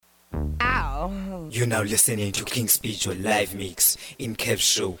You're now listening to King Speech, your live mix in Kev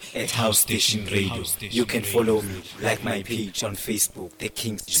Show at House Station Radio. You can follow me, like my page on Facebook, The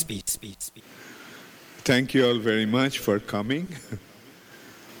King Speech. Thank you all very much for coming.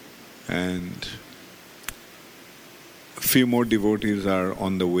 And a few more devotees are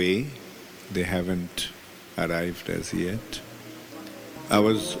on the way. They haven't arrived as yet. I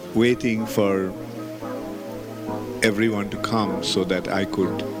was waiting for everyone to come so that I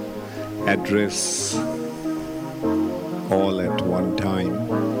could address all at one time.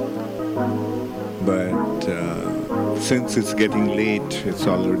 But since it's getting late, it's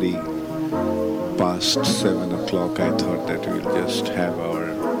already past 7 o'clock, I thought that we'll just have our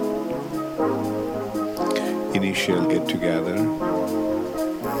initial get-together.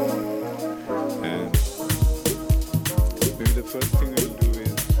 And maybe the first thing we'll do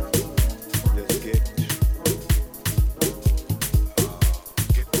is just get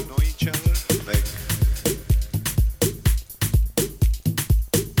to know each other. Like,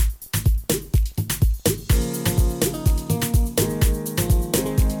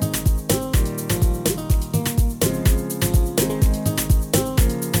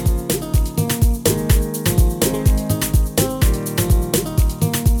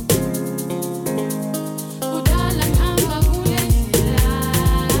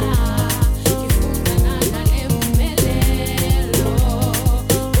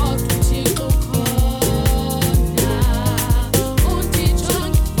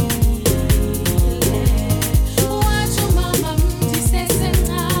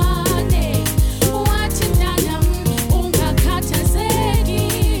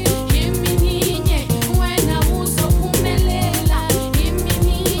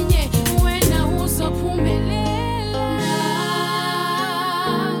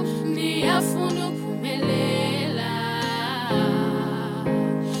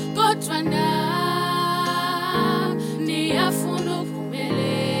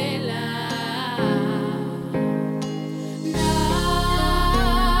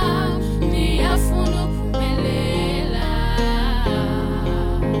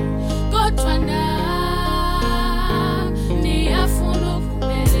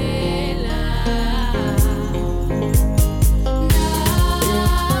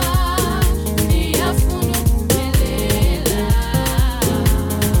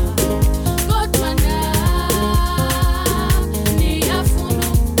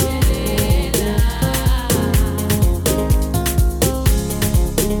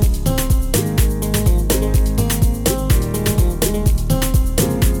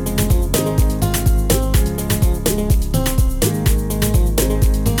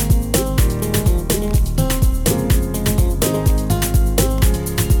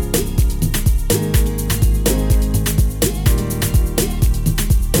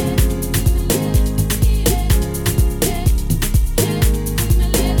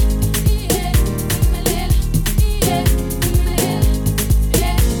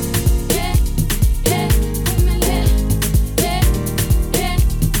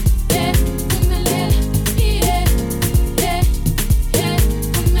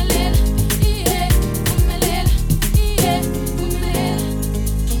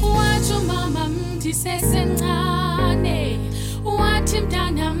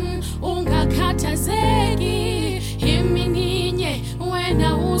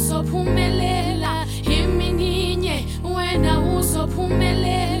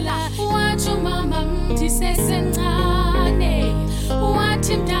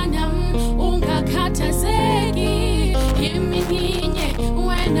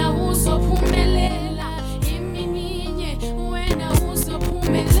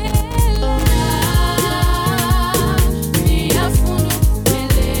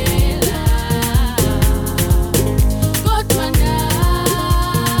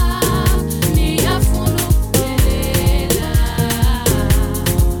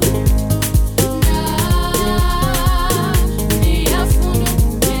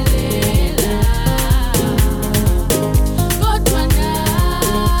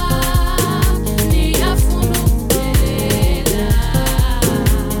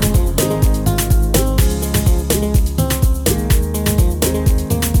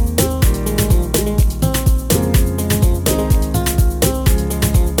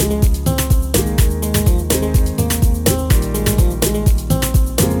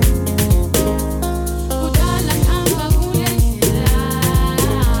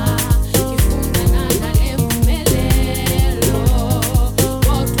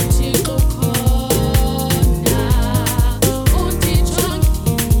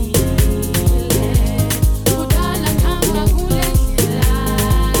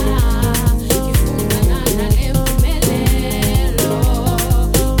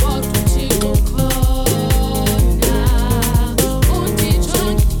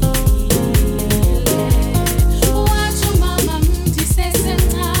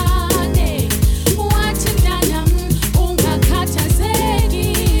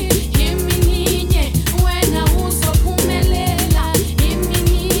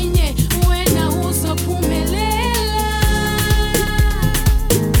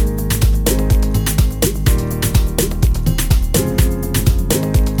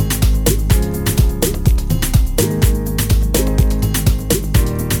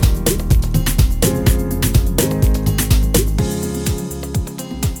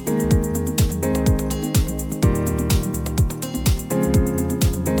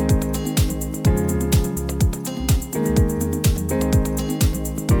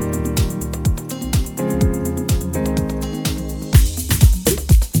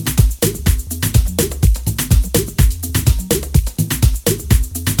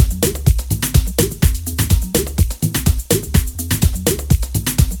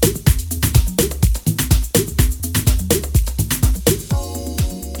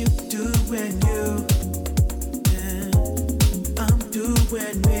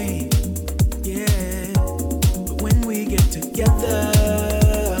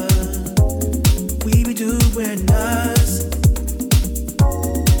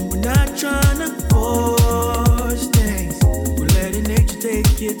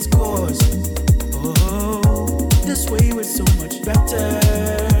 its course. Oh, this way we're so much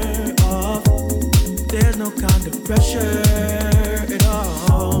better off. There's no kind of pressure at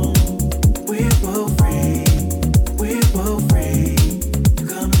all. We're both free. We're both free to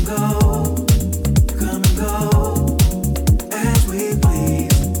come and go, to come and go as we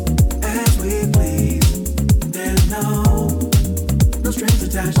please, as we please. There's no strings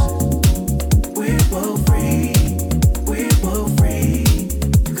attached. We're both free. We're both free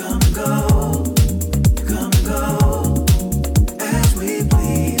to come and go, to come and go as we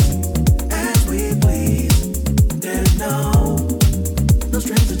please, as we please. There's no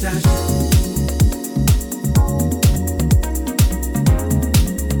strings attached.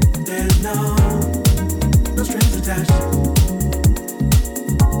 There's no strings attached.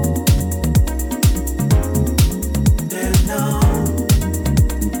 There's no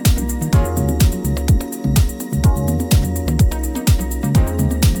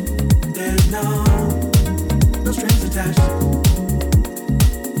strings attached.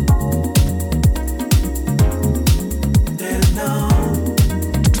 There's no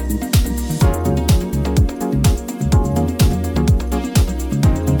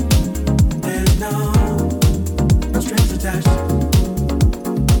strings attached.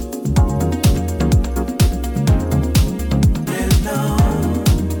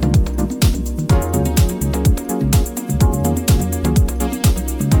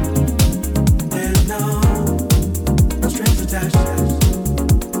 There's no strings attached.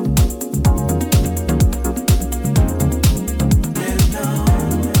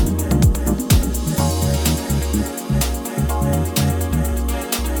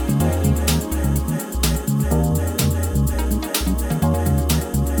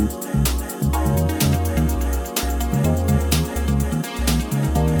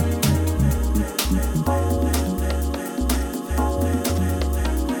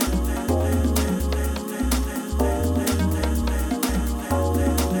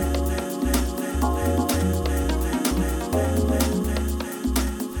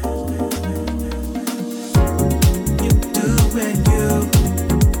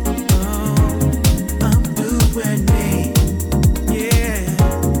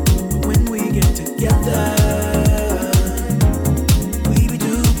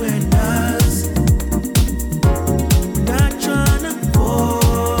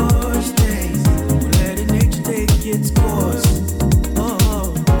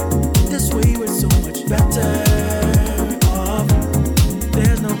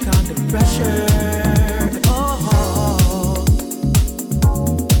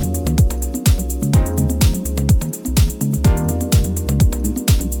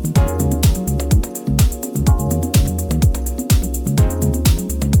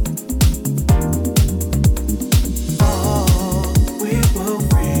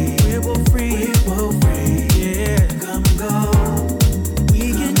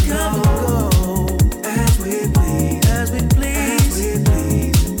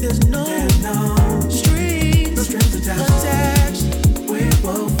 There's no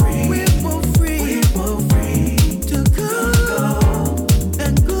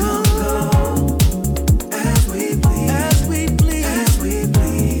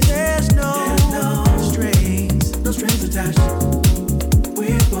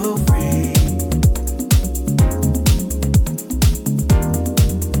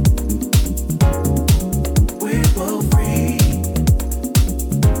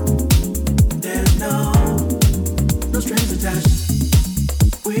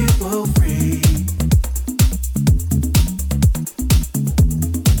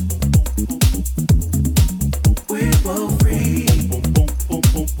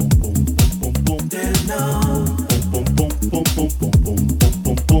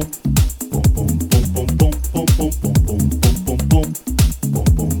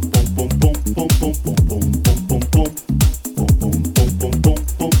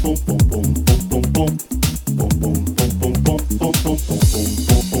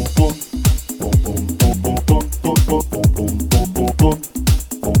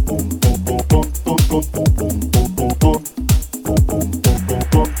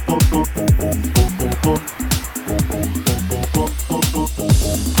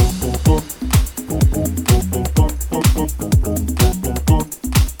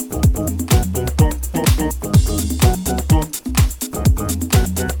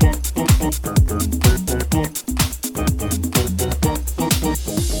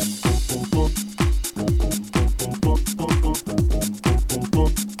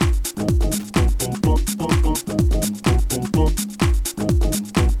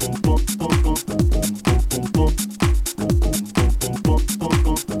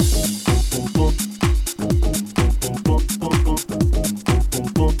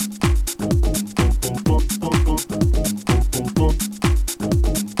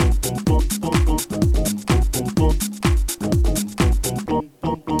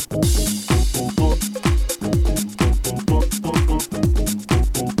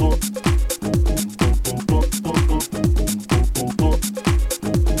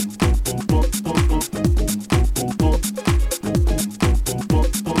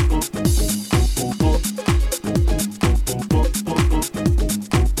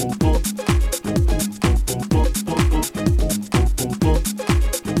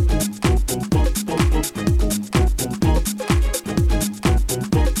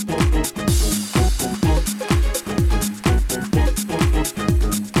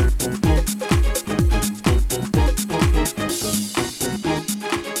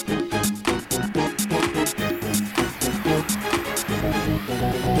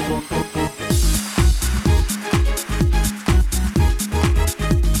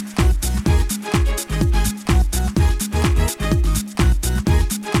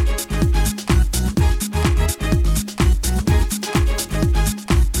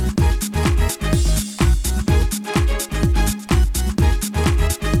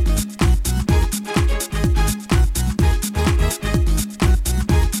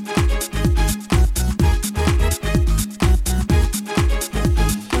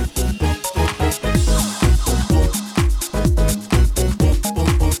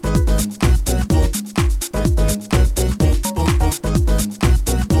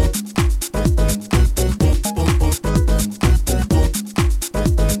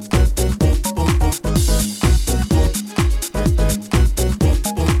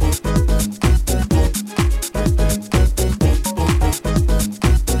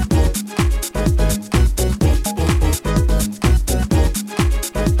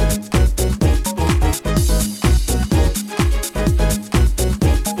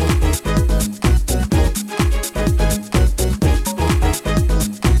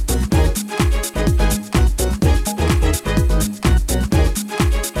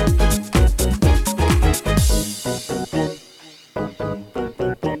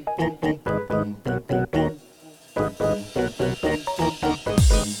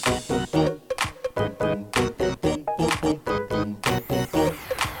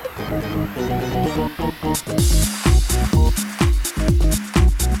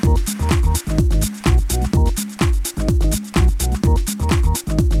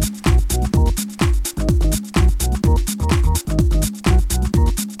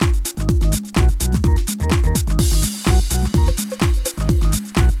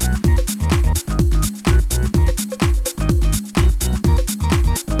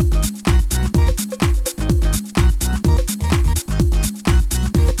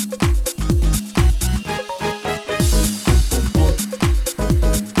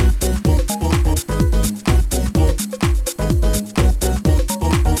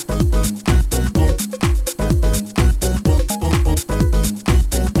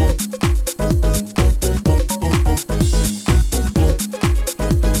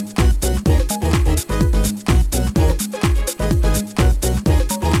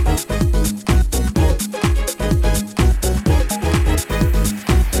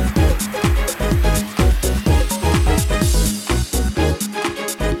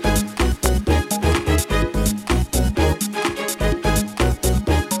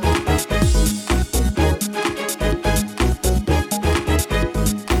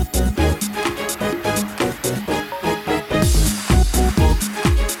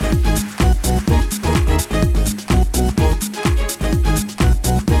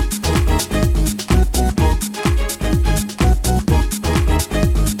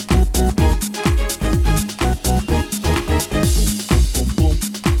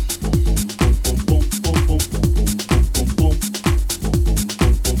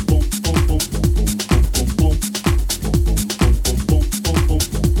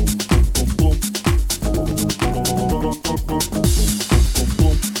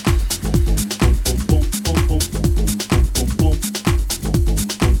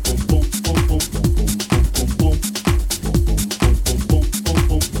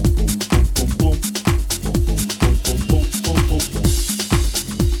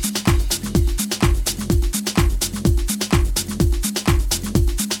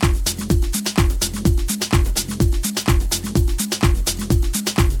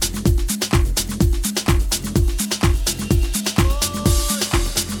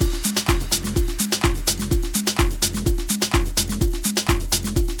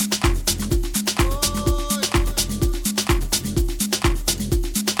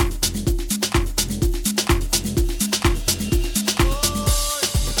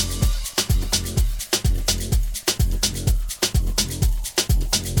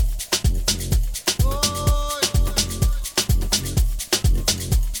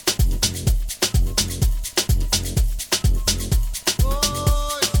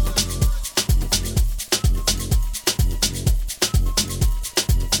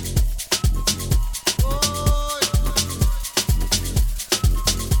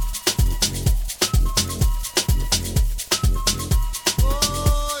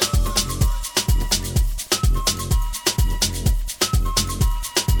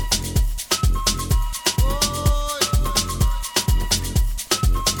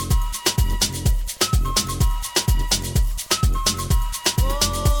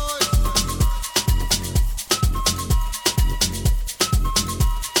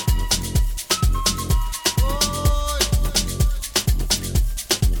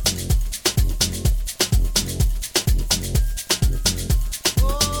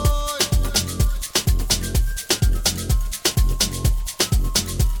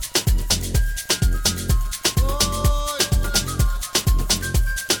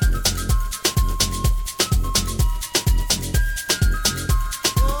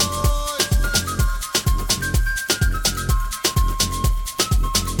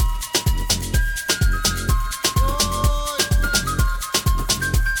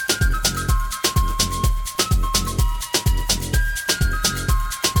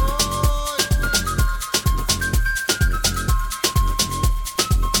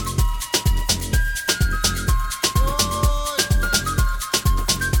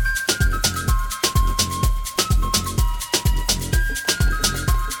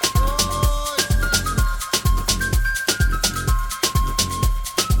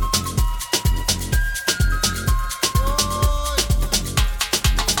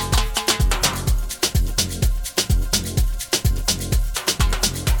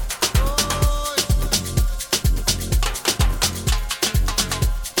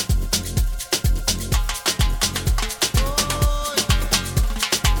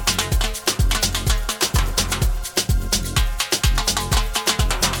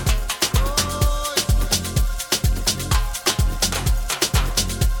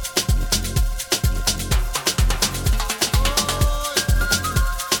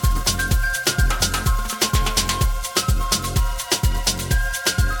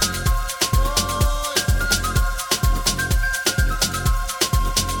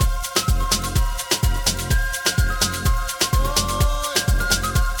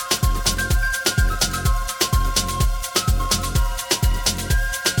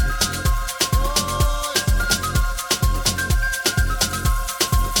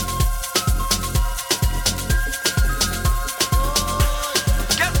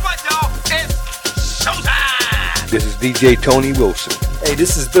This is DJ Tony Wilson. Hey,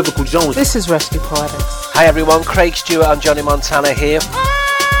 this is Biblical Jones. This is Rescue Poetics. Hi everyone, Craig Stewart and Johnny Montana here. Thank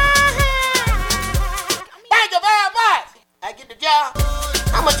you very much. I get the job.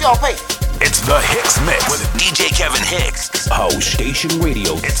 How much y'all pay? It's the Hicks Mix with DJ Kevin Hicks. House Station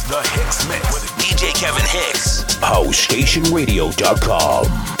Radio. It's the Hicks Mix with DJ Kevin Hicks. HouseStationRadio.com.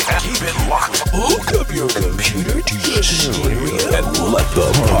 Keep it locked. Hook up your computer to your stereo and let the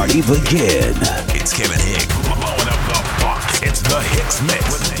party begin. It's Kevin Hicks blowing up the funk. It's the Hicks Mix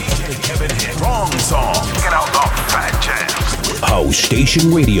with DJ Kevin Hicks. Strong song. Get out the fat jams.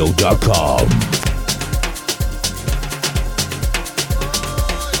 HouseStationRadio.com.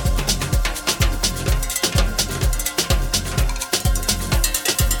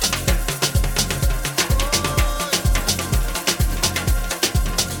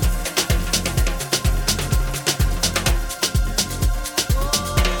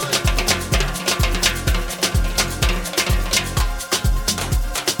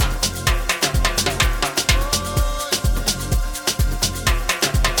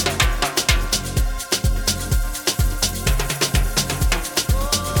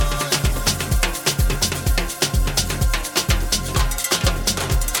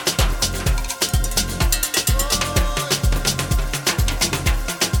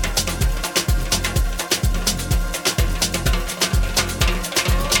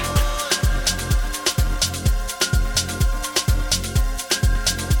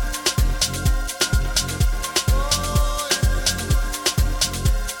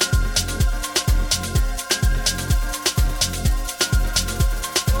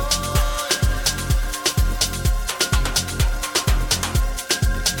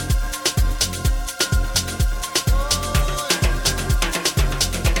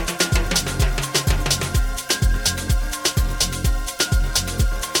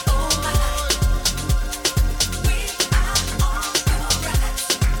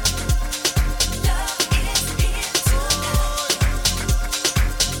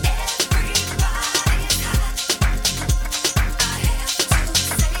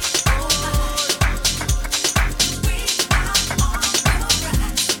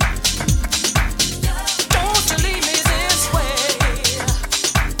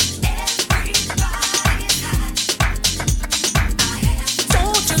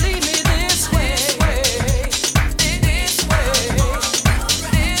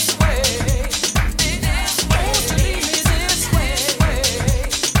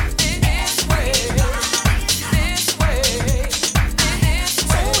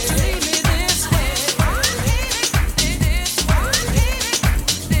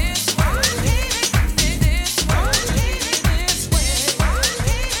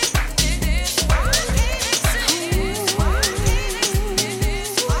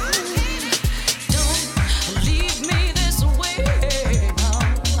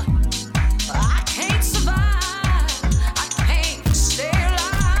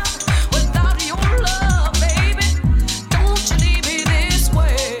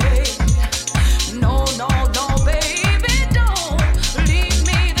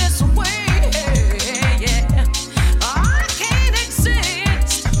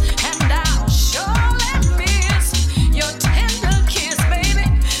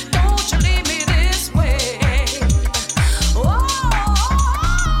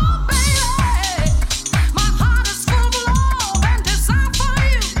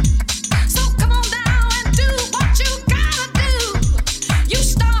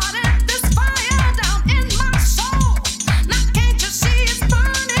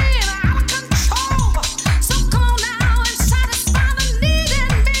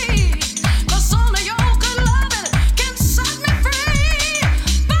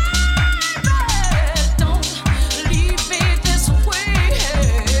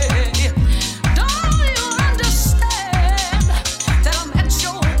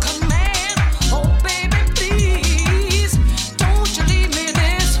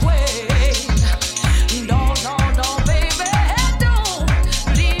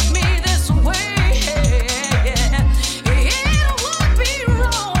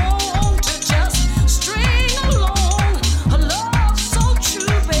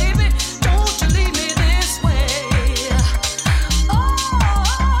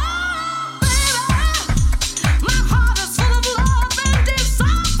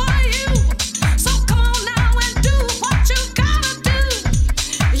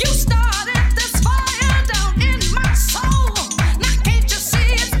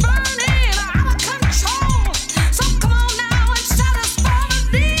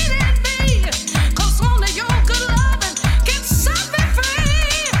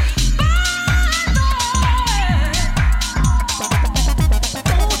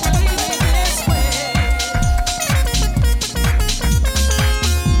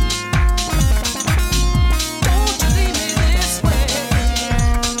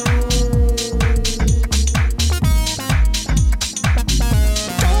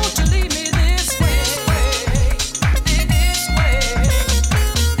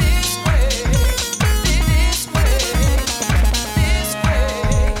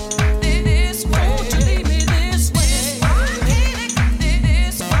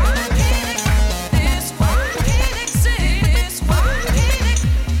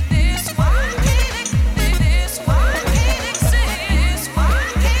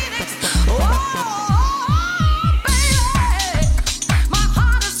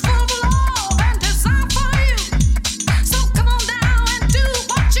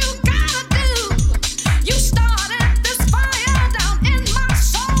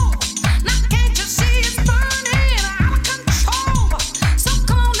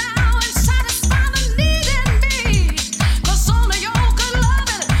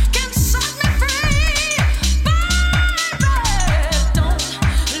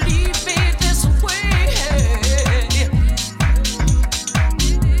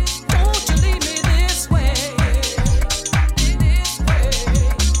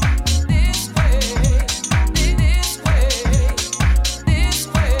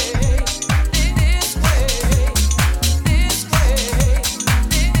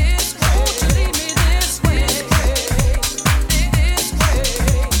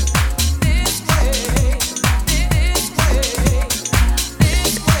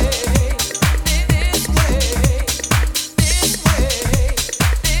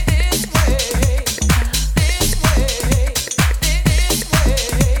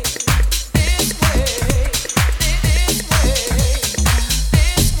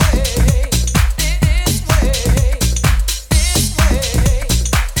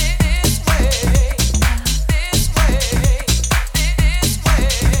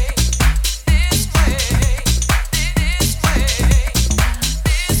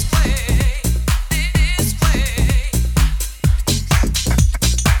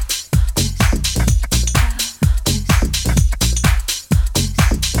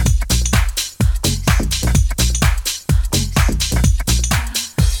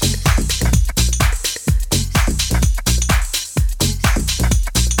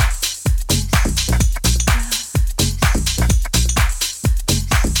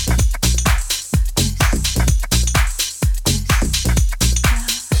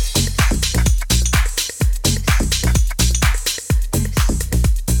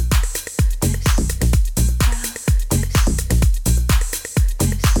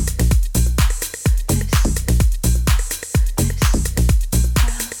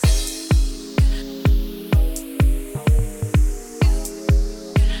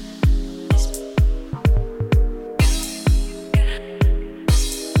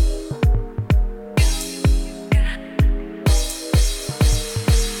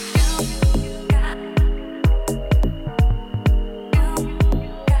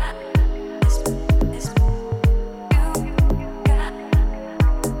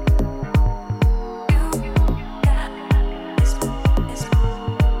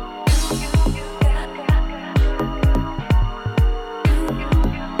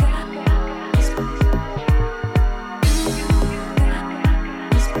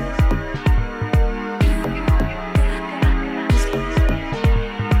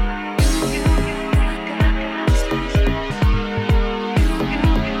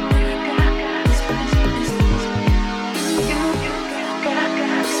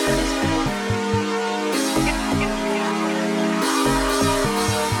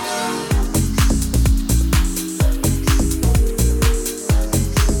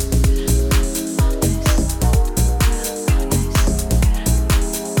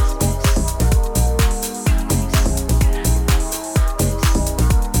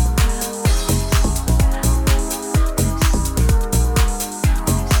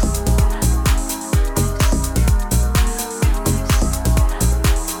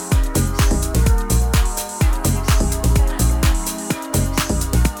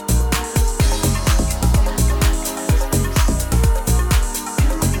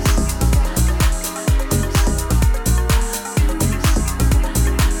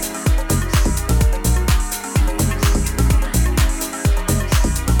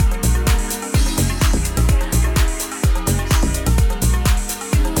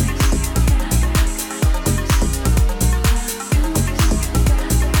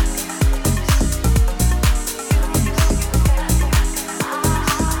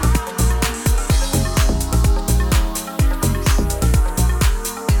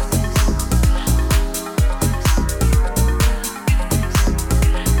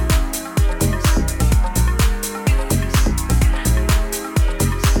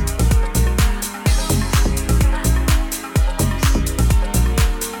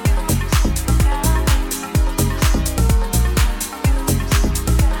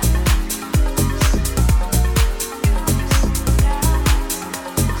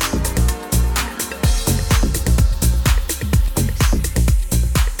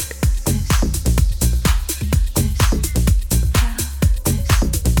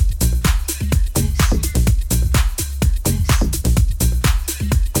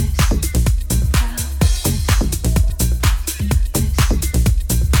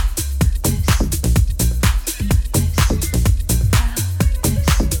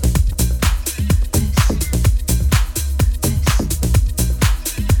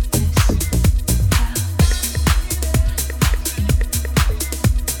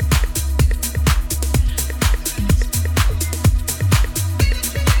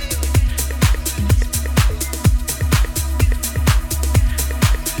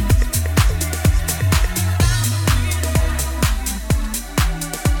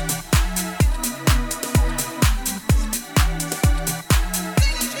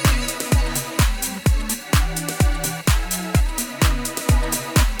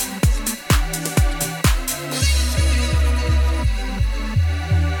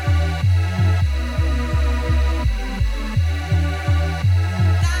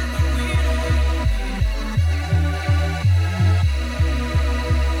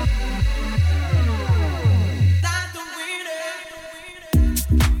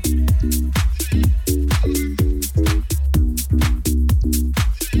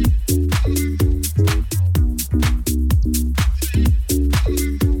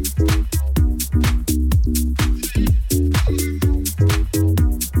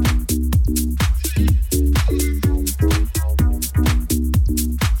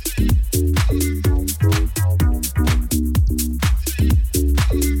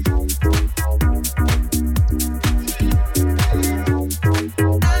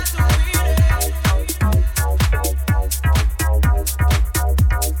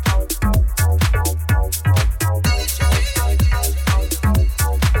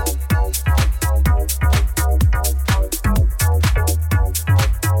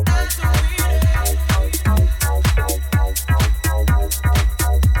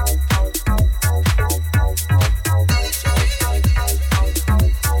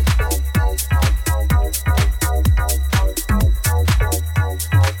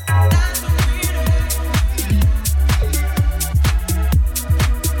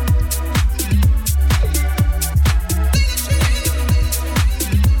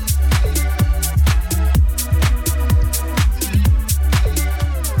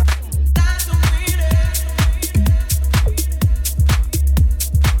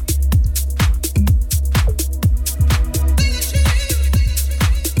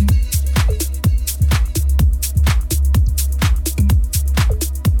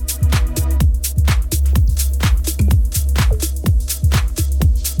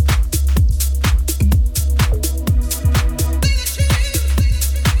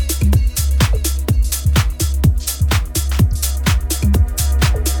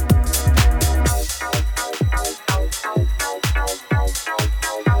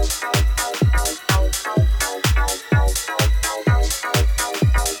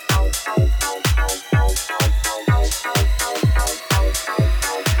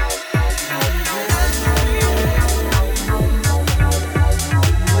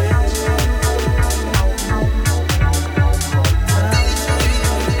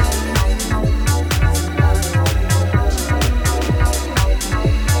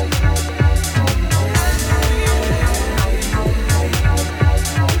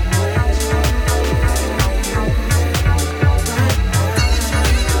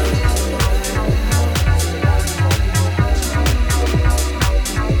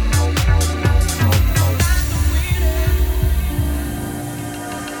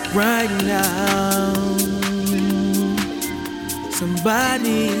 right now.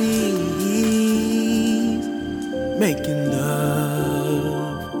 Somebody making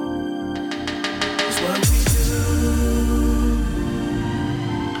love. It's what we do.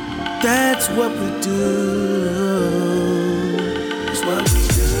 That's what we do. It's what we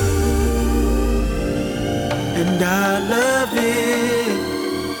do. And I love it.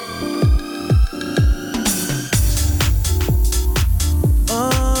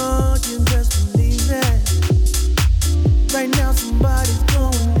 Oh, you best believe that. Right now somebody's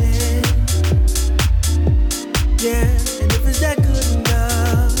going in. Yeah, and if it's that good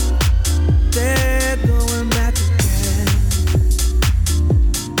enough, they're going back again.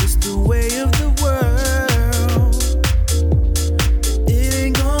 It's the way of the world. It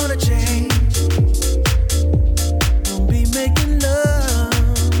ain't gonna change. Won't be making love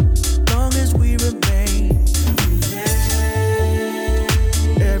long as we remain.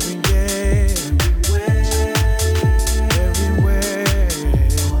 Every day, everywhere,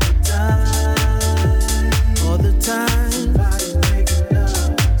 all the time. Somebody's making love.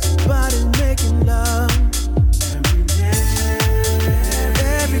 Somebody's making love.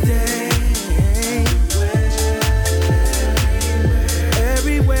 Every day,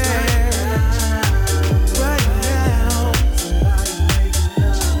 everywhere, right now.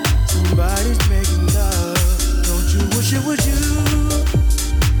 Somebody's making love. Don't you wish it was you?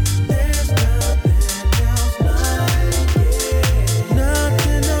 There's nothing else like it.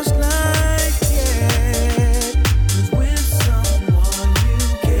 Nothing else like it. 'Cause with someone you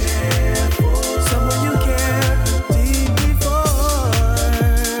care for, someone you care deeply for,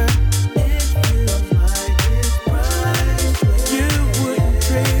 it feels like it's priceless. You wouldn't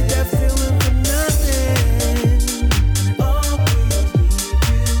trade that feeling for nothing. Always leave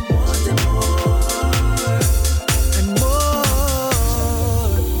you wanting more and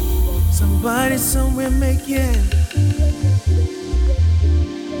more. Somebody somewhere making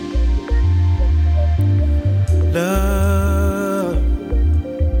love,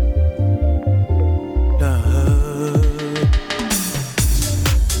 love.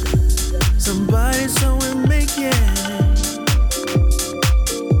 Somebody somewhere making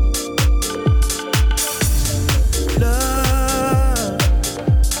love,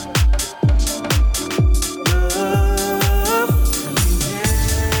 love.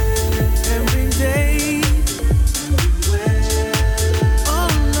 Every day,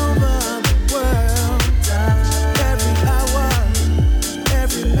 all over the world, every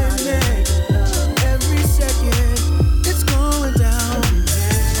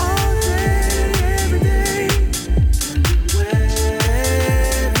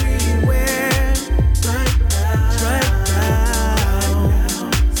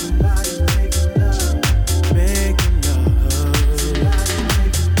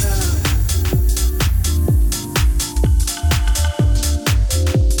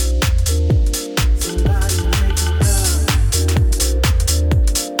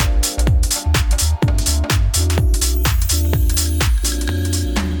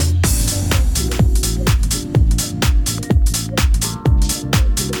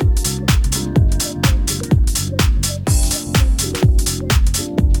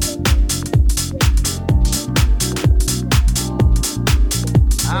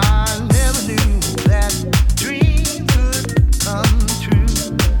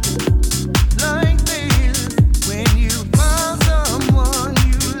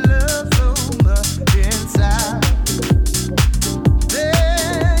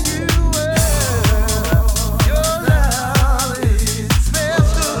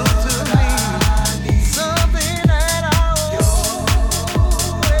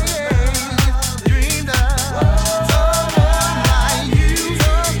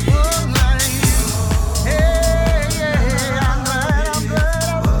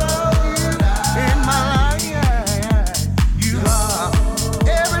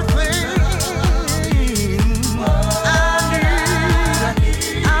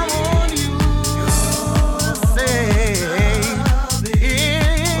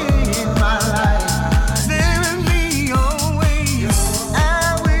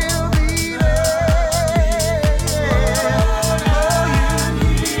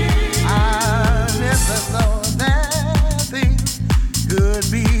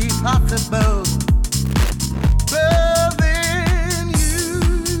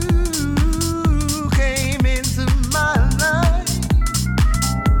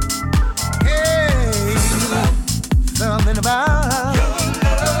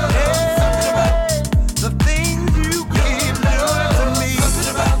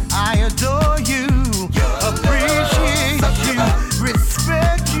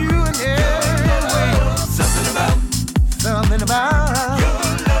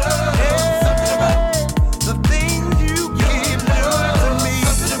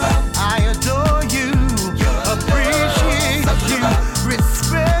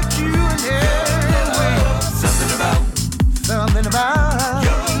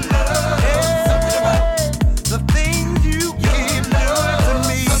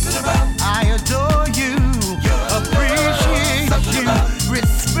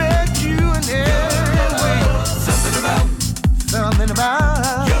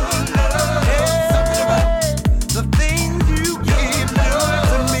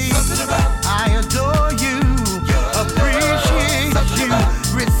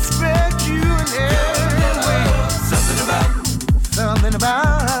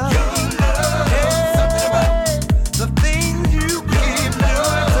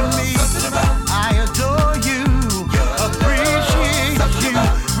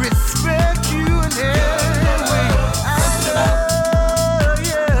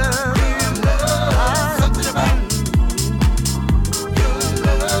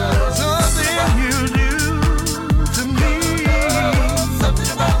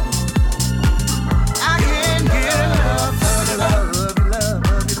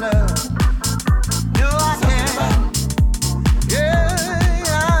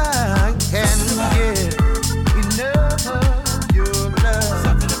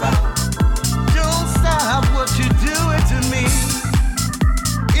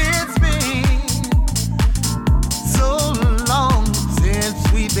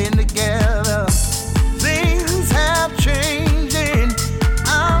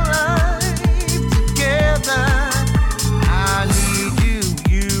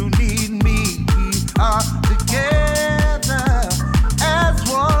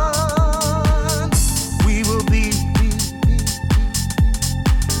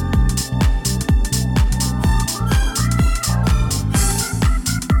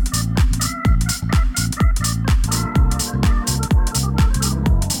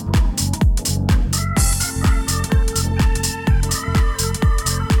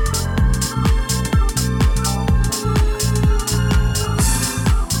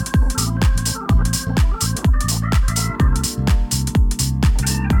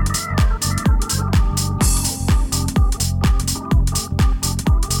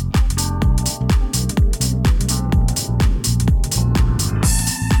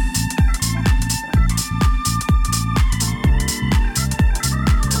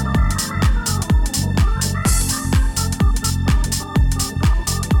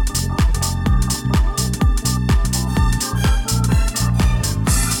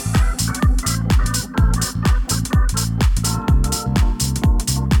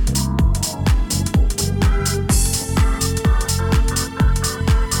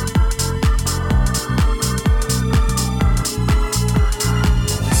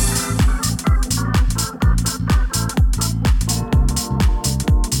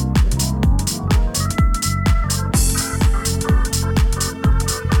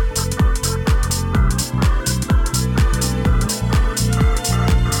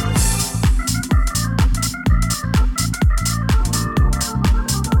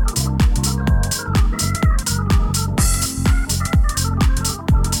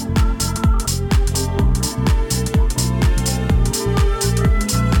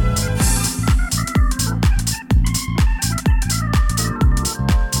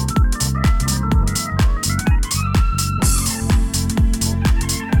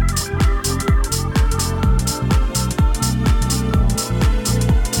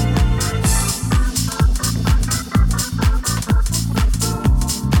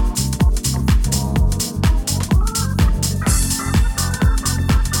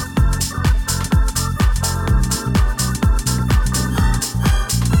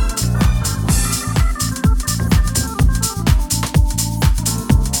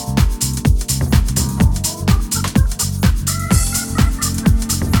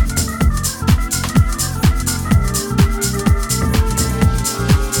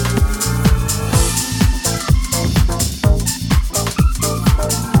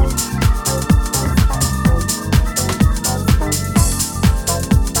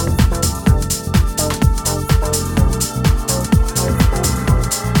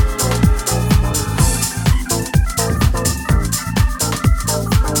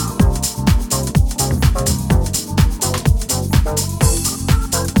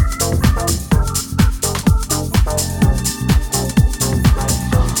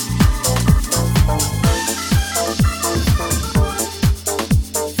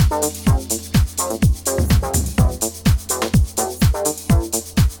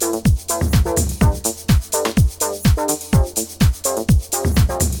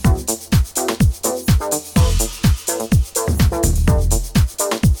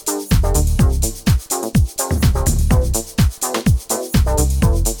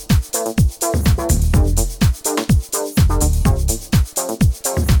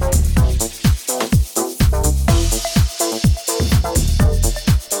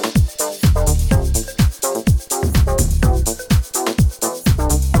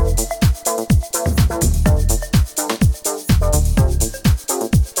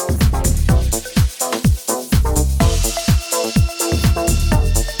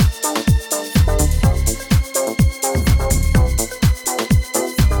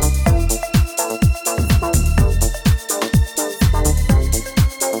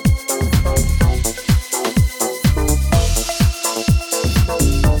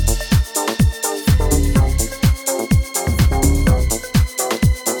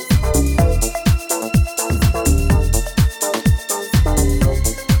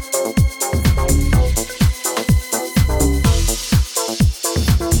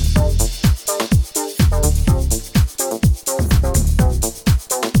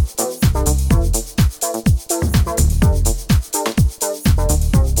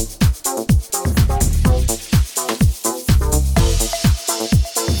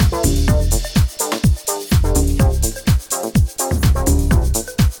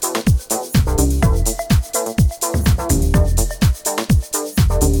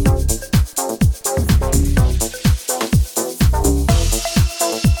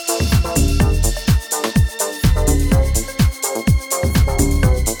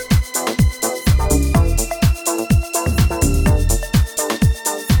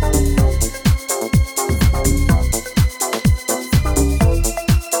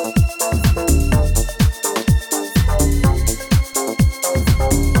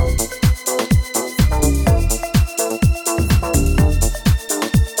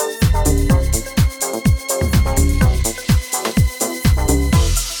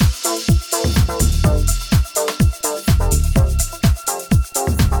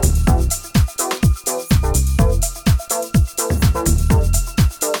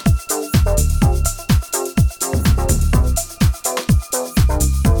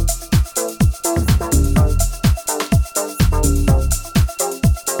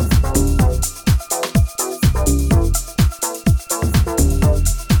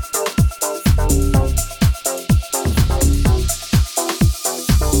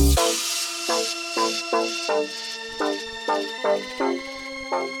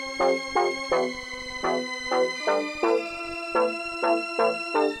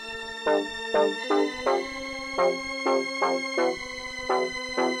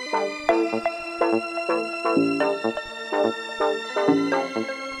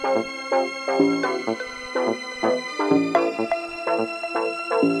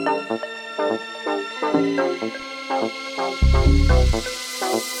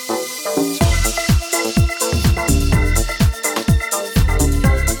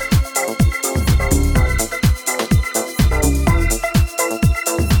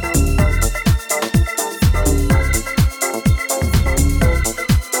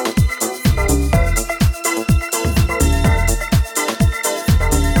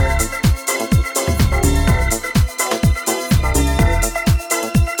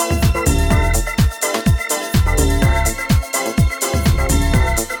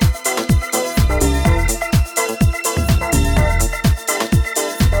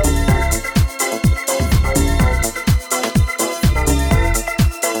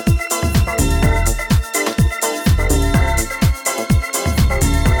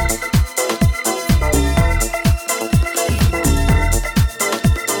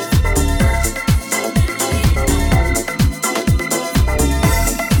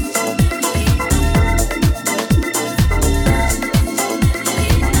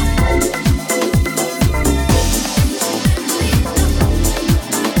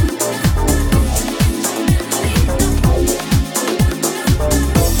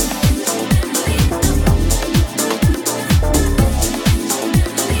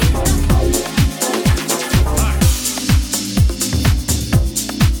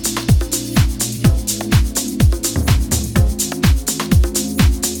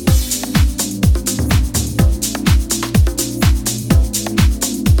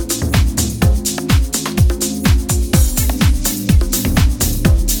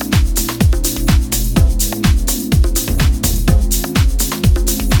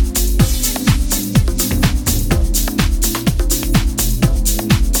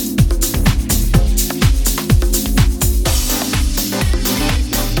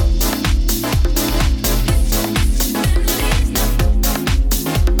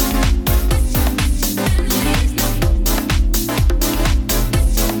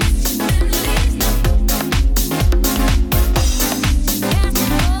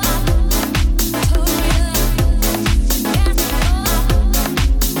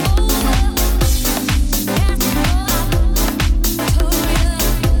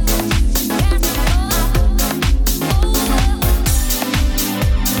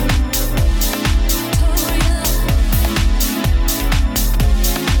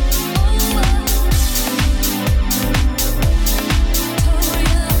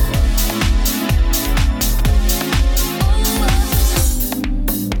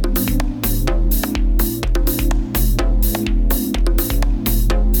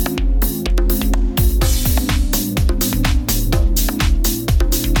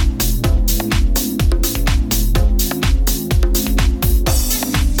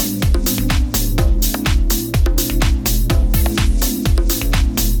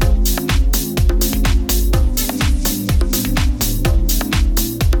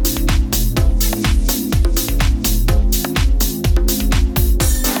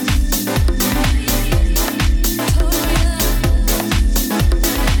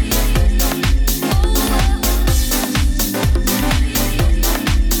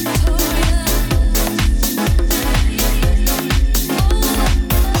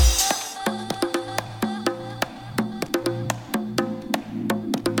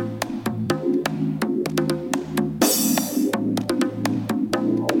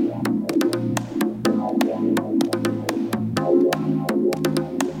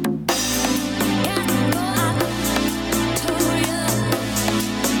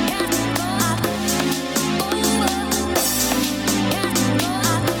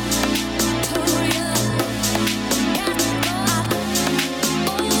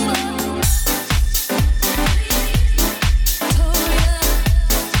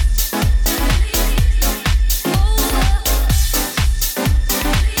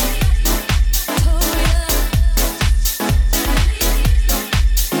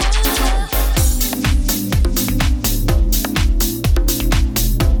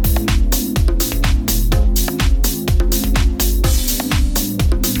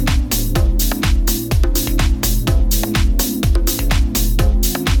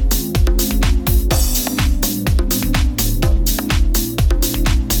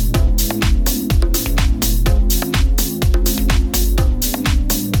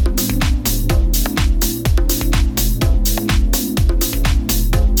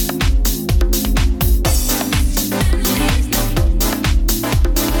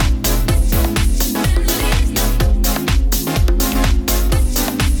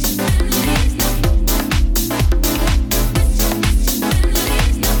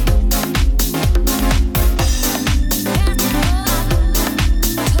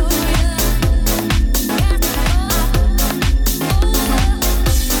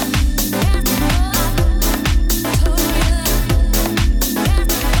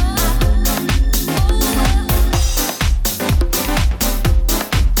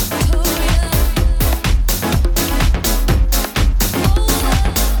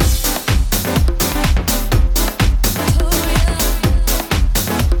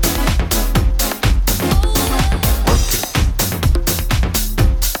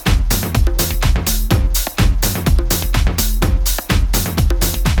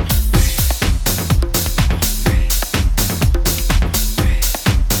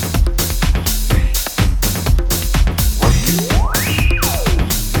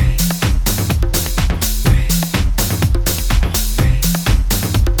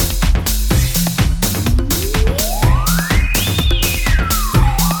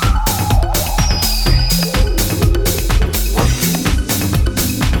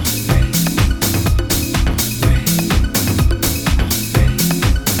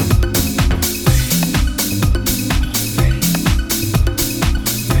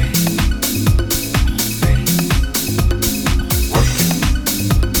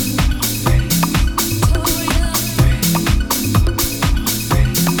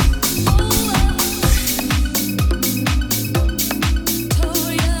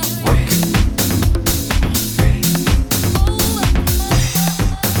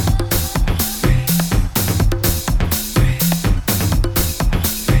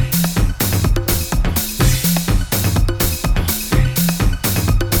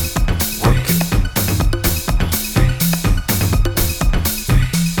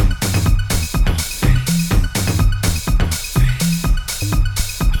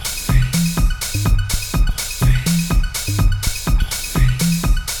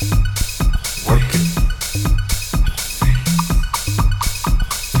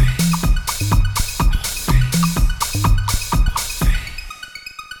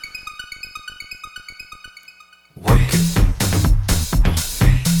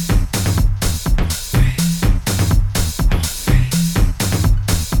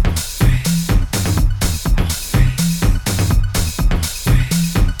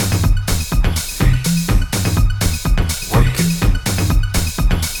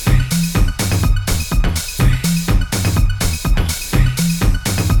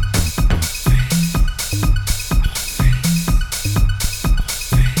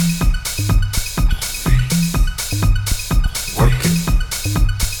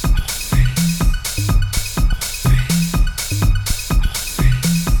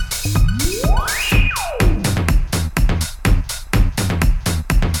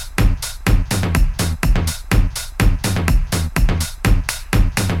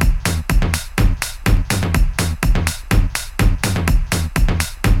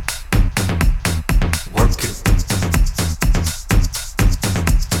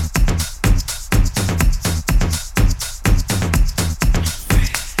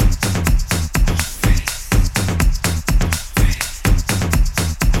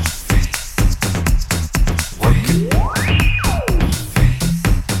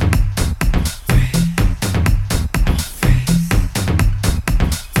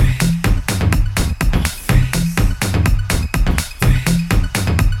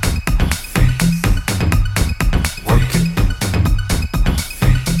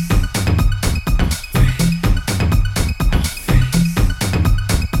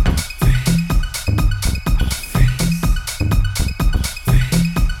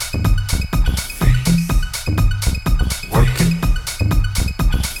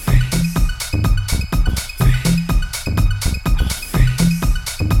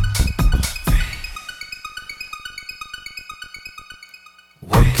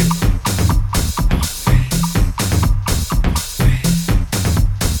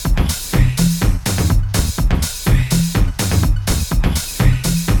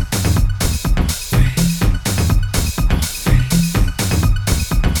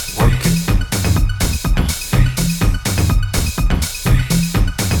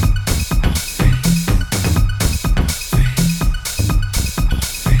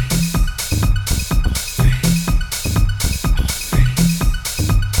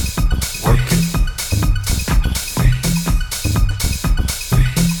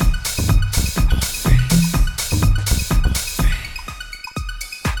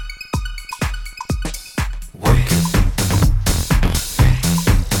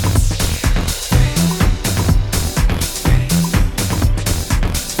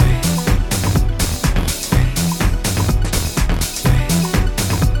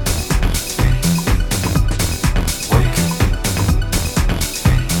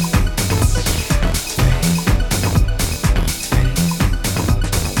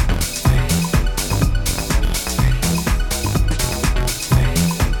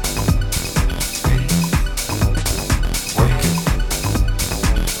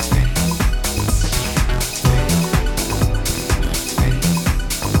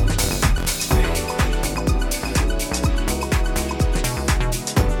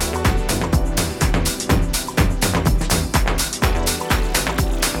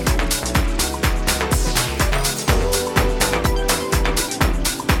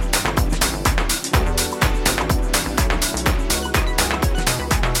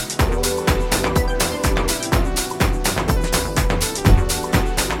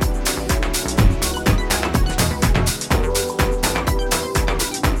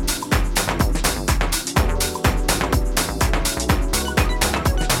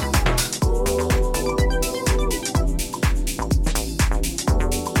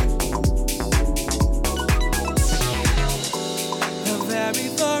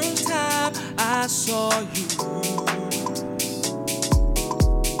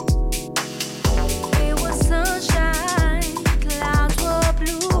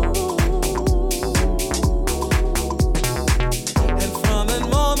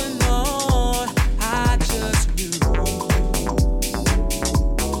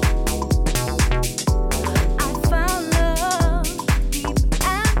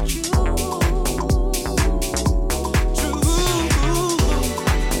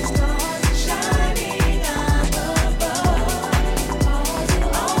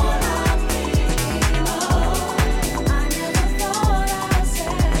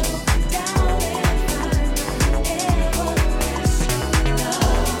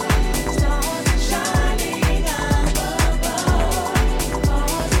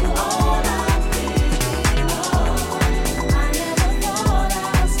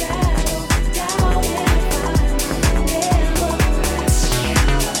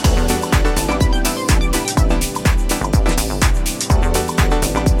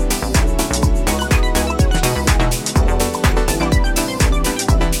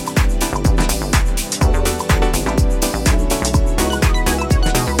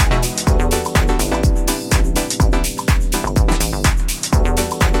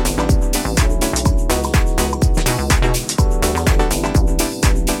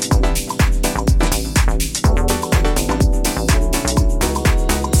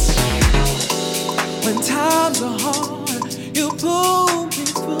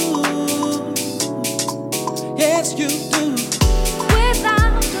yes you do.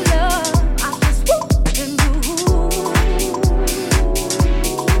 Without your love, I just won't and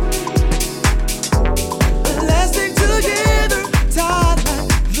The last thing together, tied like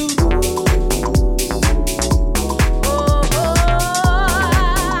glue.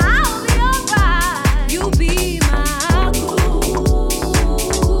 I'll be alright. You be my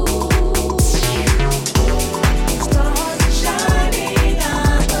stars shining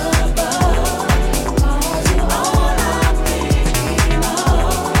up above. Cause you all I'm thinking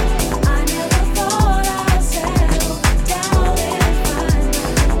of. I never thought I'd settle down and find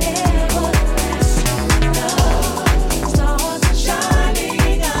my everlasting love. Stars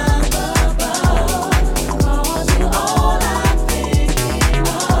shining up above. Cause you all I'm thinking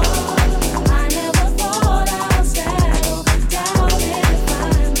of. I never thought I'd settle down and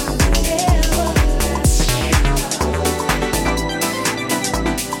find my stars shining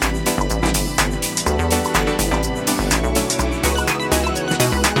up above. Cause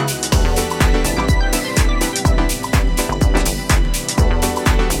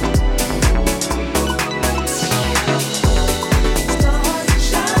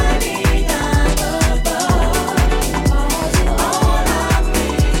you all I'm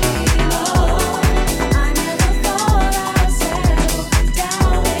thinking of. I never thought I'd settle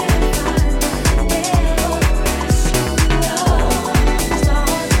down and find my everlasting love.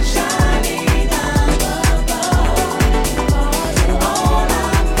 Stars shining up above. Cause you all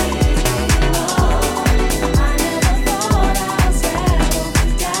I'm thinking of. I never thought I'd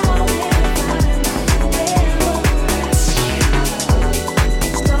settle down and find my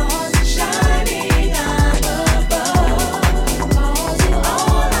Stars shining up above. Cause you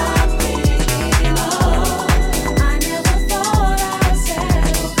all I'm thinking of. I never thought I'd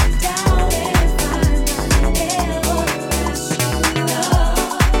settle down and find my everlasting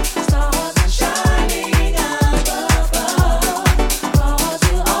love. Stars shining up above. Cause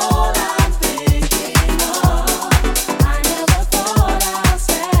you all I'm thinking of. I never thought I'd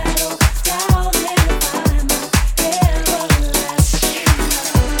settle down and find my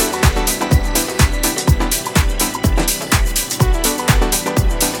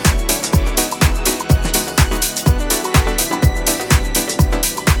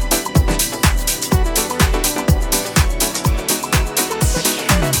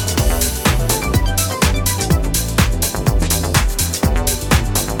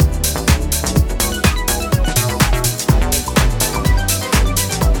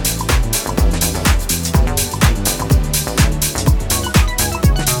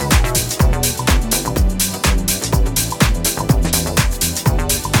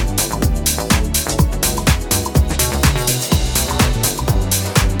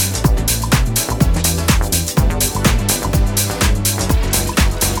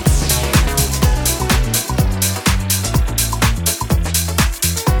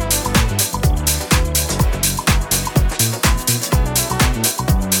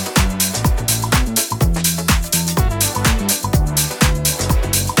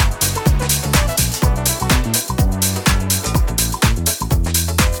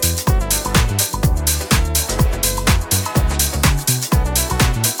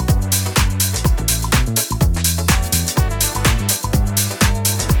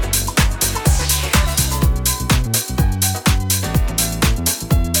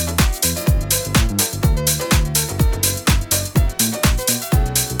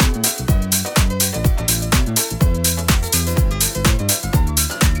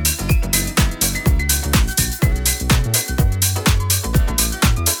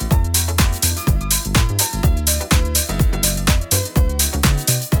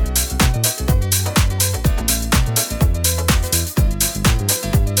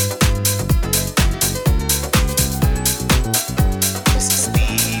This is the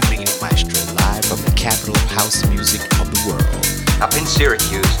Radio Maestro live from the capital of house music of the world. Up in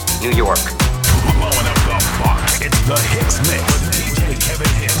Syracuse, New York. Blowing up the funk. It's the Hicks Mix with DJ Kevin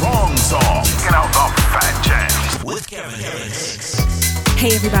Hicks. Wrong song. Checking out the Fat Jams with Kevin Hicks.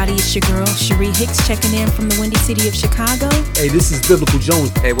 Hey everybody, it's your girl, Cherie Hicks, checking in from the Windy City of Chicago. Hey, this is Biblical Jones.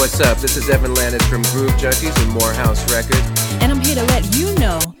 Hey, what's up? This is Evan Landis from Groove Junkies and Morehouse Records. And I'm here to let you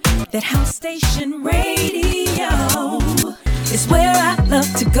know that House Station Radio is where I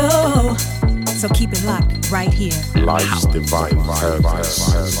love to go. So keep it locked right here. Life's divine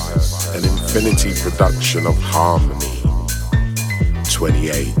purpose, an infinity production of harmony.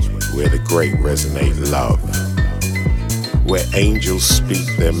 28, where the great resonate love, where angels speak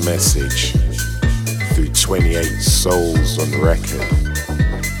their message through 28 souls on record,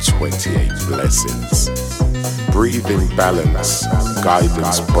 28 blessings. Breathe in balance,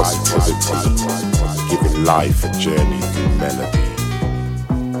 guidance, positivity. giving life a journey through melody.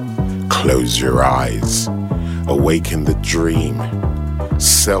 Close your eyes, awaken the dream.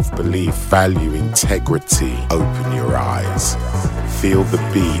 Self-belief, value, integrity. Open your eyes. Feel the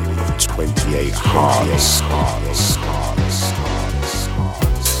beat of 28 hearts.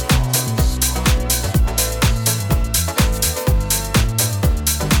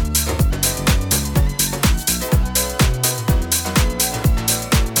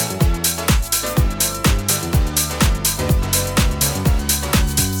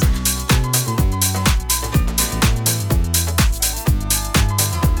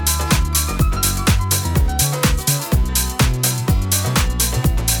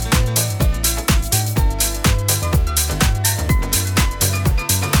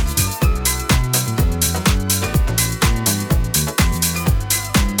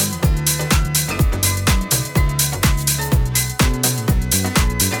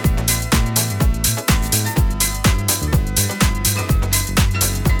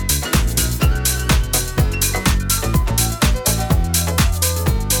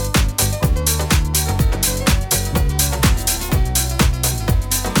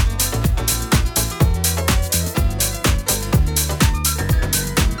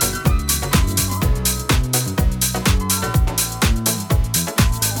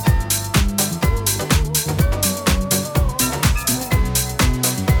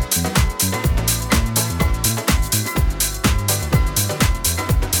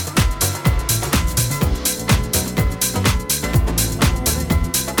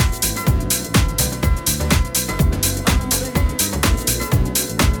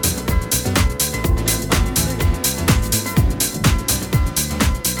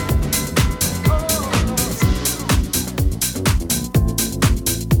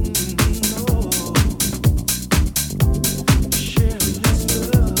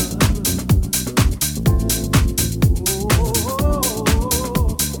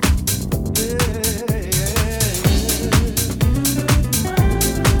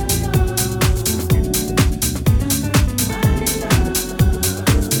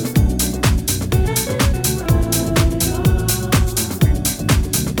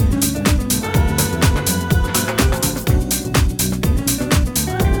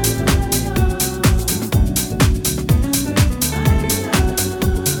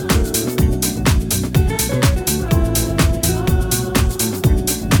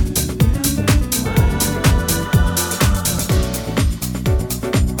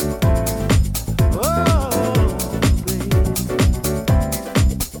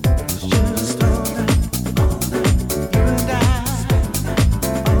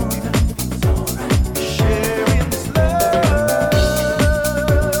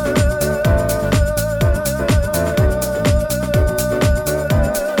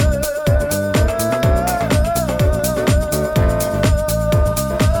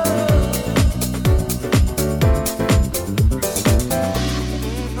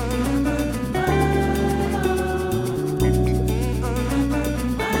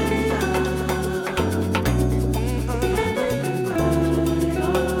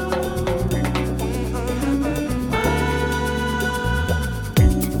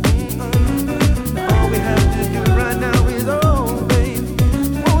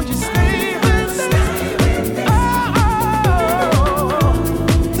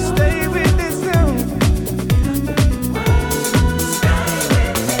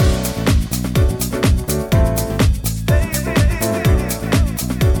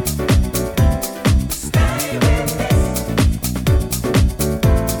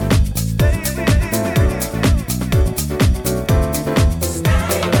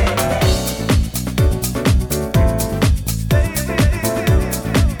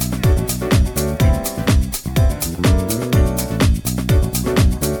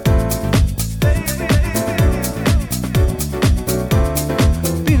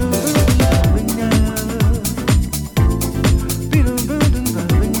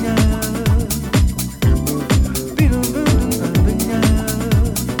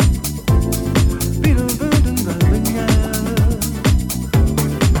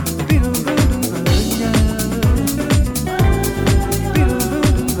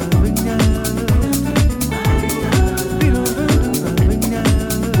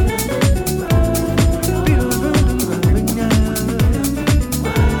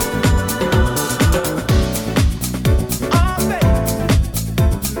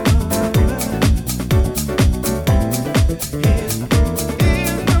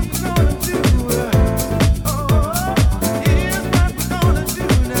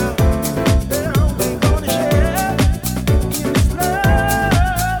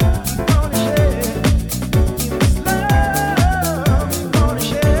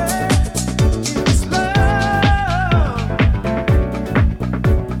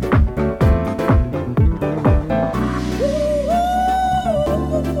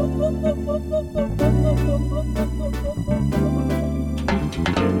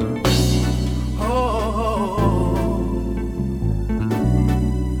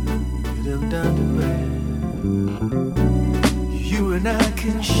 You and I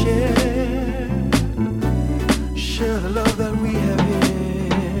can share the love that we have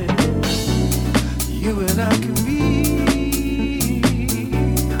here. You and I can be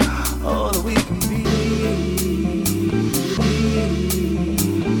all that we can be.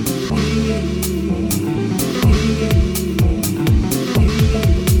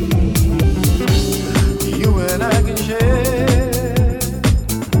 You and I can share.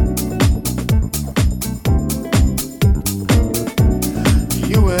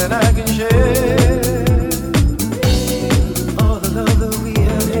 And I can share all the love that we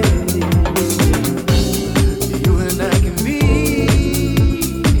have had. You and I can be.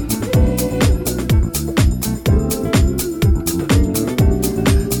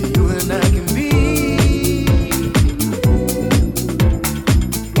 You and I can be.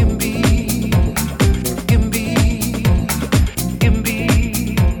 Can be. Can be. Can be.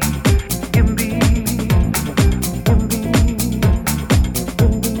 Can be. Can be.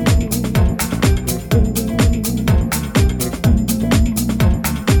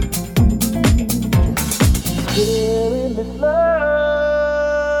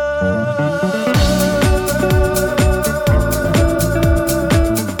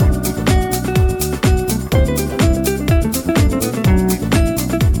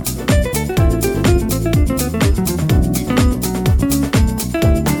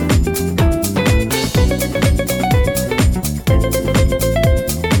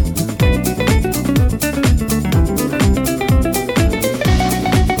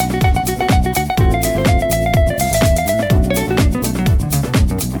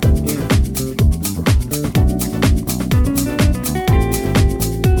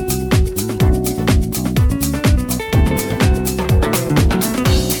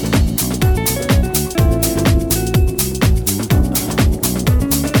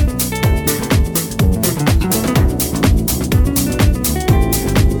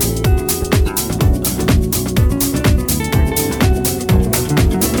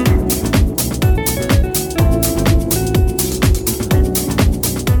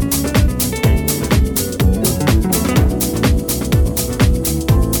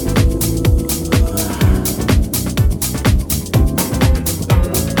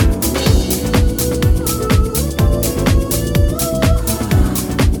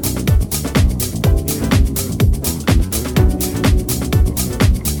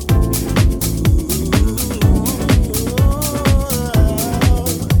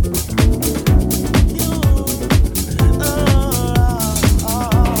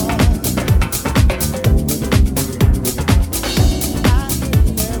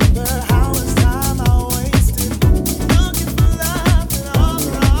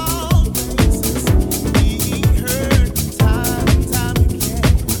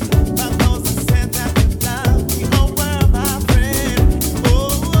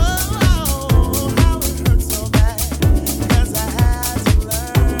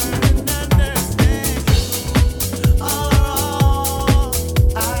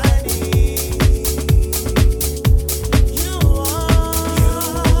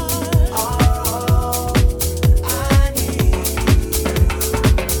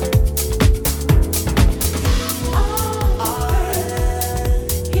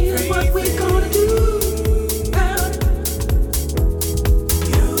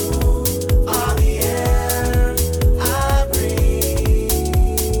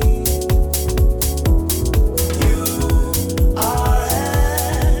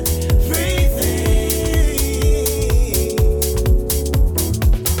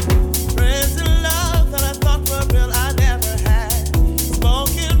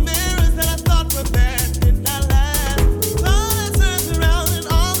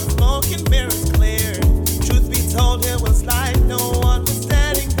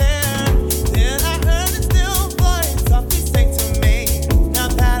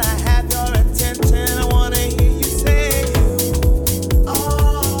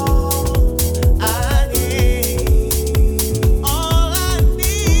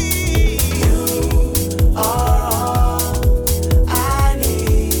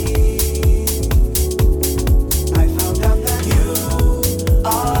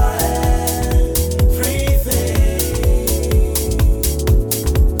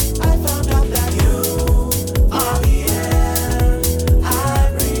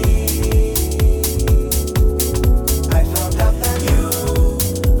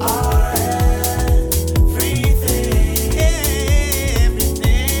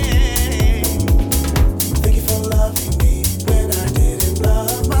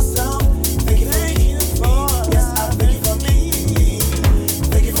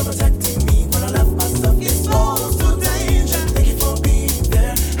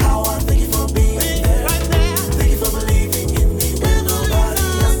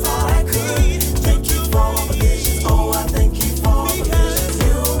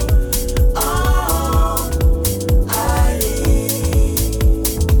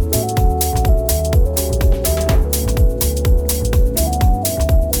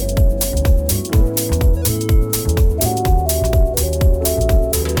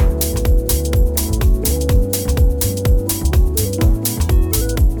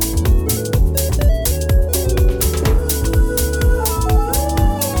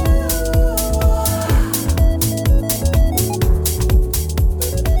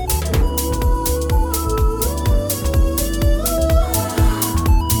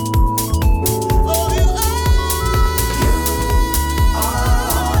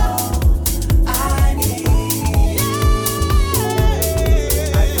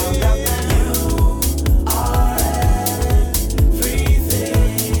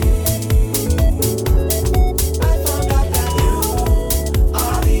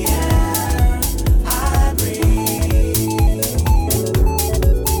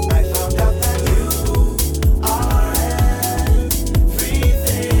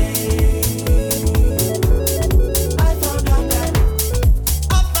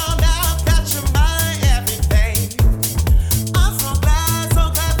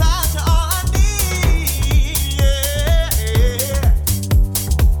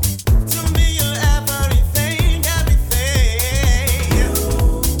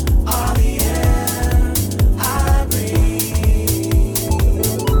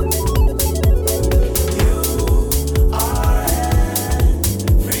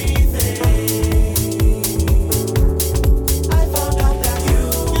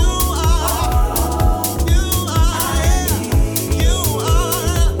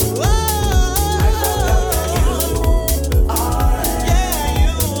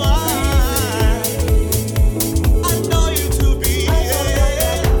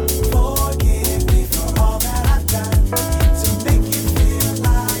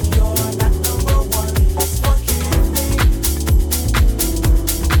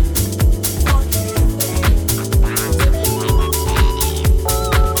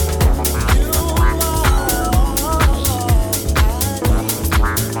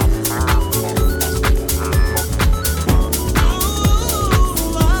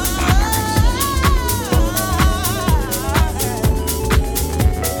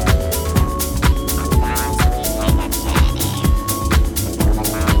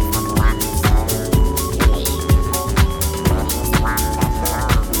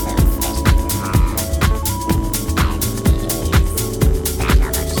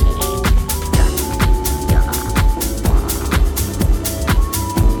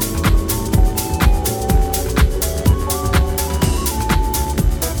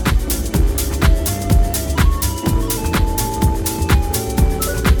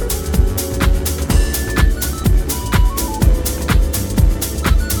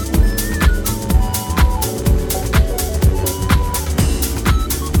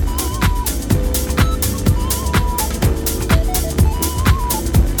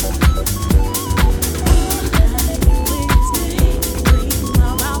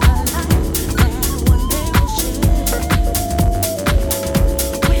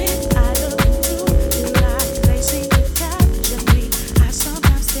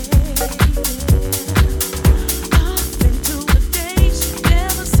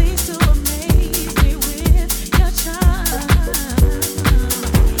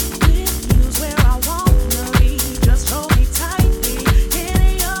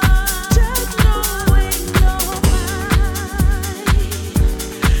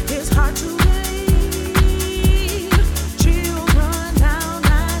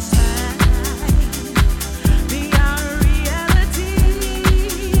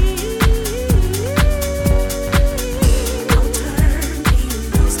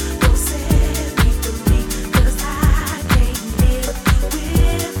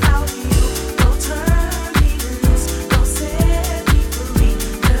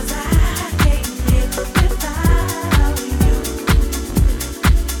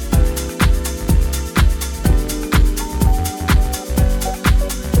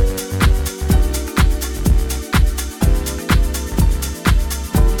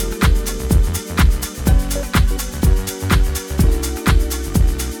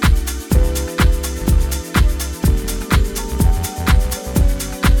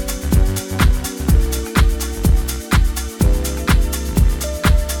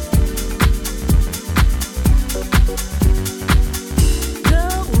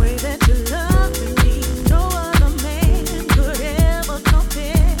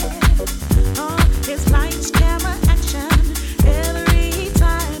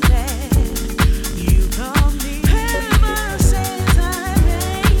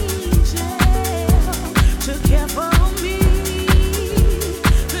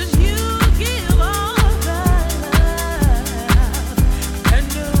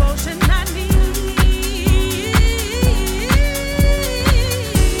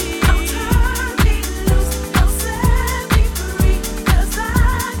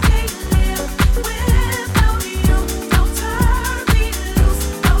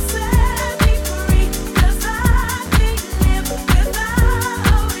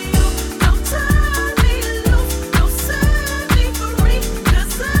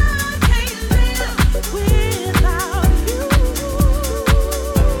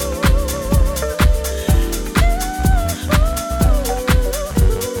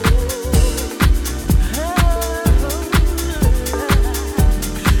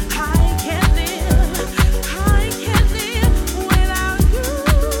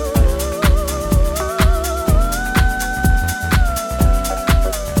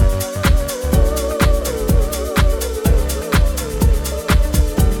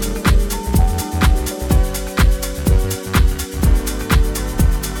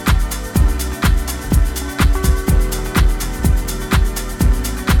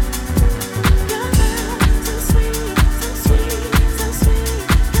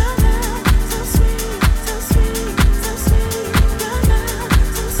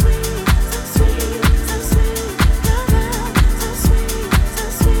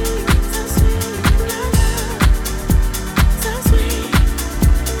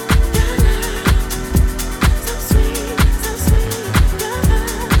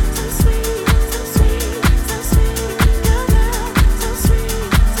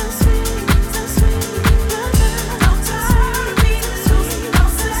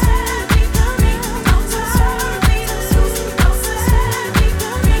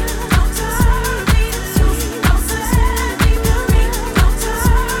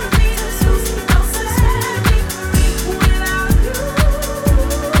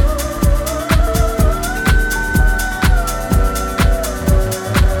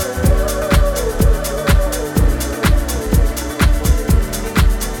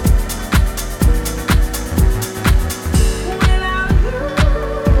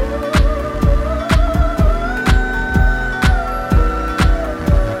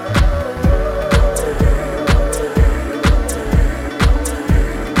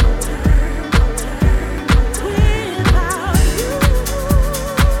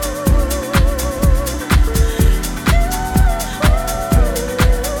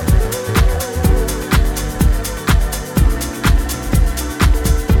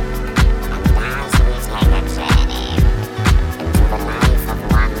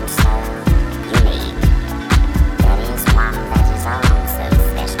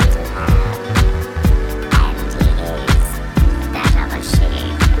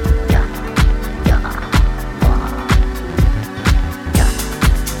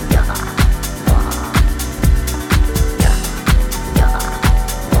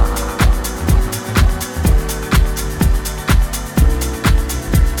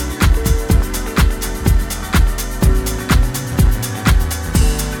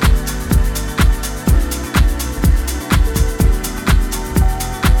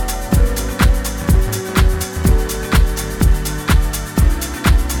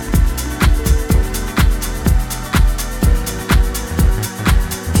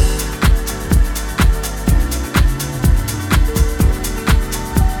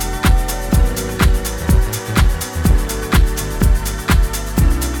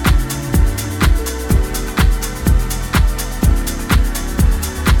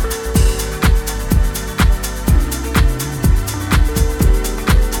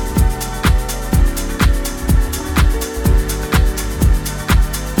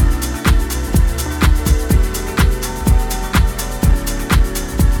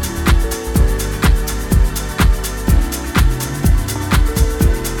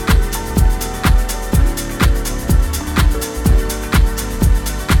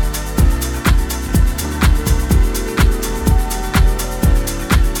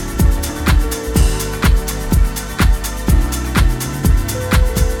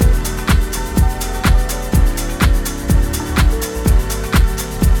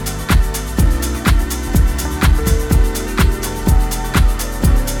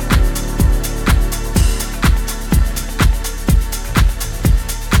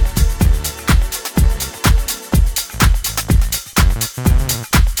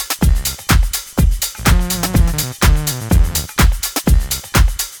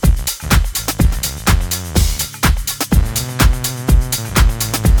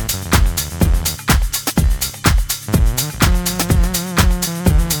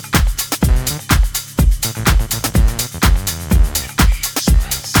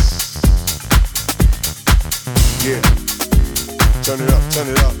 Yeah. Turn it up, turn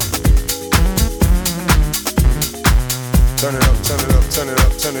it up. Turn it up, turn it up, turn it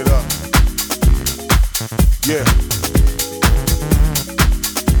up, turn it up. Yeah.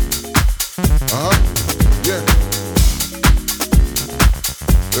 Yeah.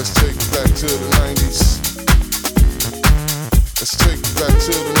 Let's take it back to the 90s. Let's take it back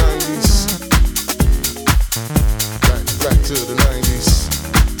to the 90s. Back to the 90s.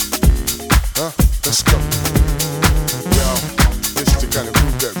 Let's go. Yo, this is the kind of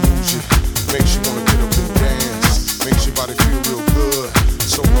groove that moves you. Makes you wanna get up and dance. Makes your body feel real good.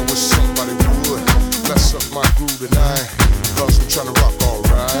 So I wish somebody would mess up my groove tonight. Cause I'm tryna rock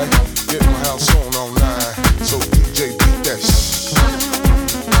alright. Get my house on all night. So DJ beat that shit.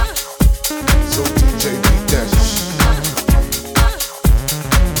 So DJ beat that shit.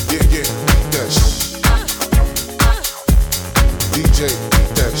 Yeah, yeah, beat that shit. DJ beat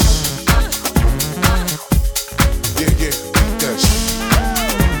that shit. Yeah, yeah, beat that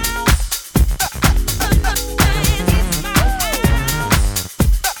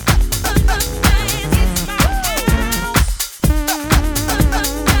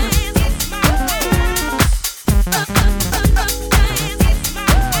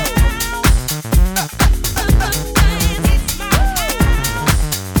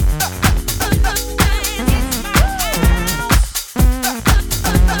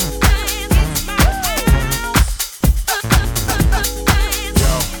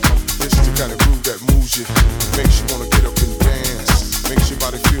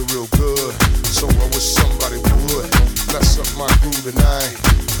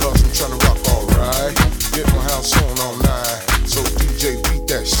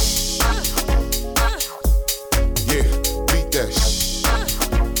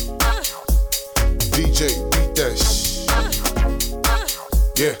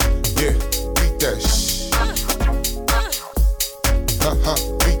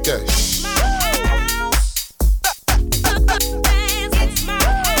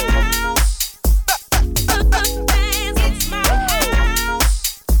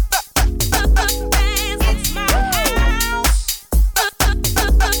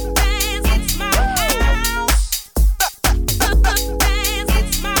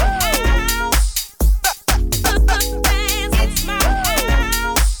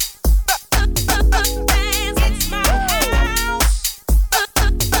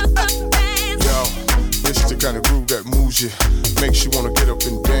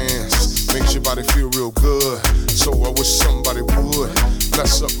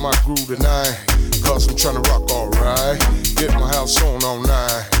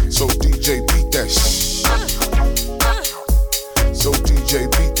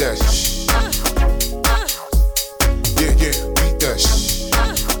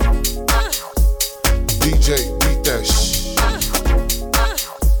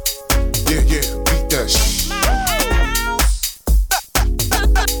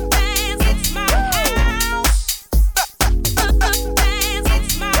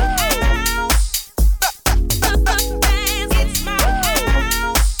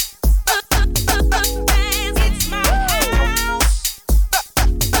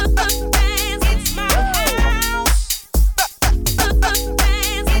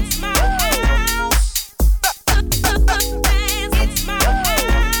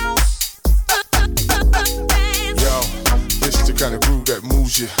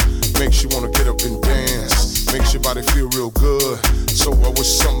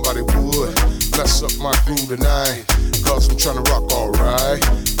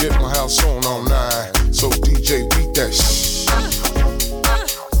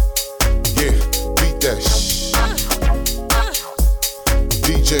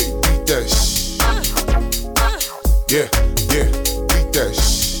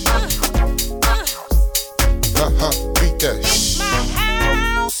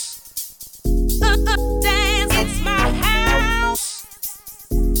Dance, it's my house.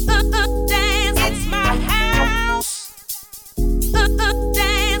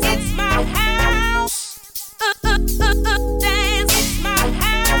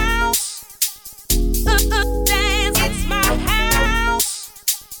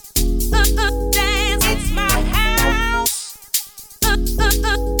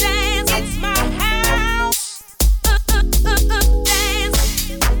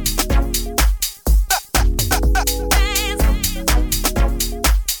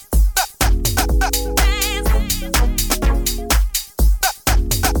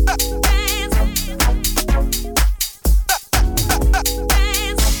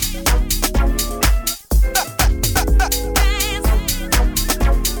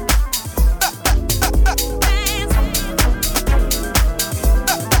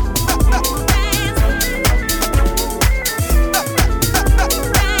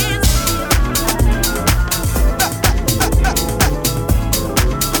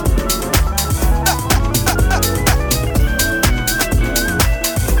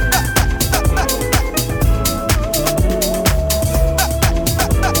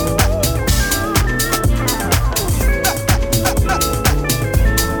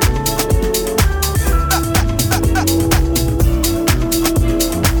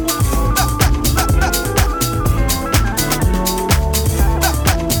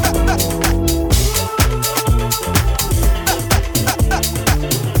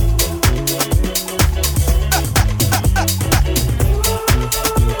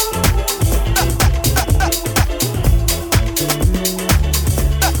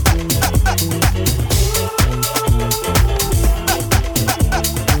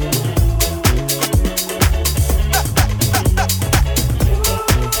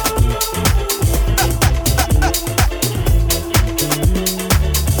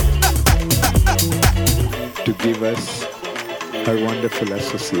 give us her wonderful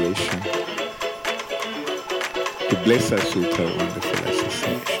association, to bless us with her wonderful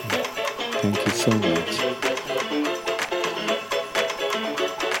association. Thank you so much.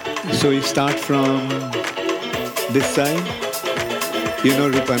 So we start from this side. You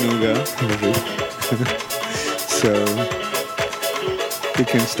know Rupanuga. So we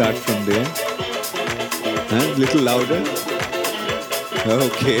can start from there. A little louder.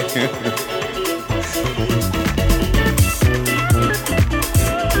 Okay.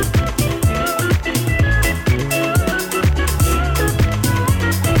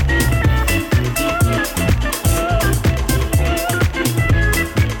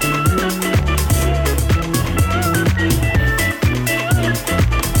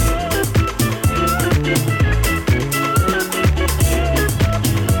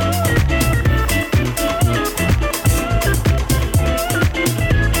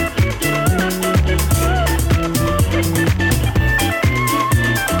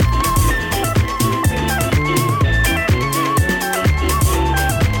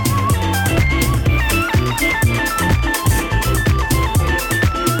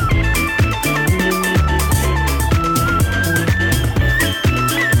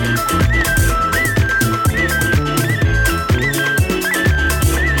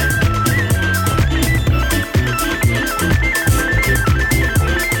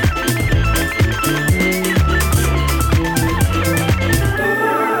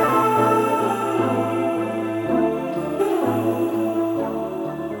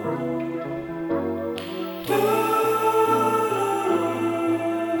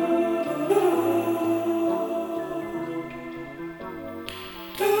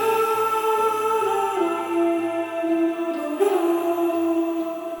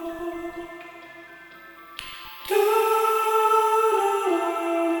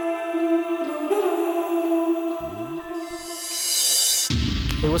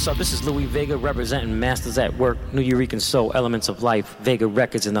 What's up? This is Louis Vega representing Masters at Work, New Eurekan Soul, Elements of Life, Vega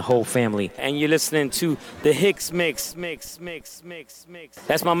Records, and the whole family. And you're listening to the Hicks Mix.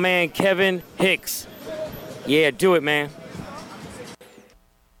 That's my man Kevin Hicks. Yeah, do it, man.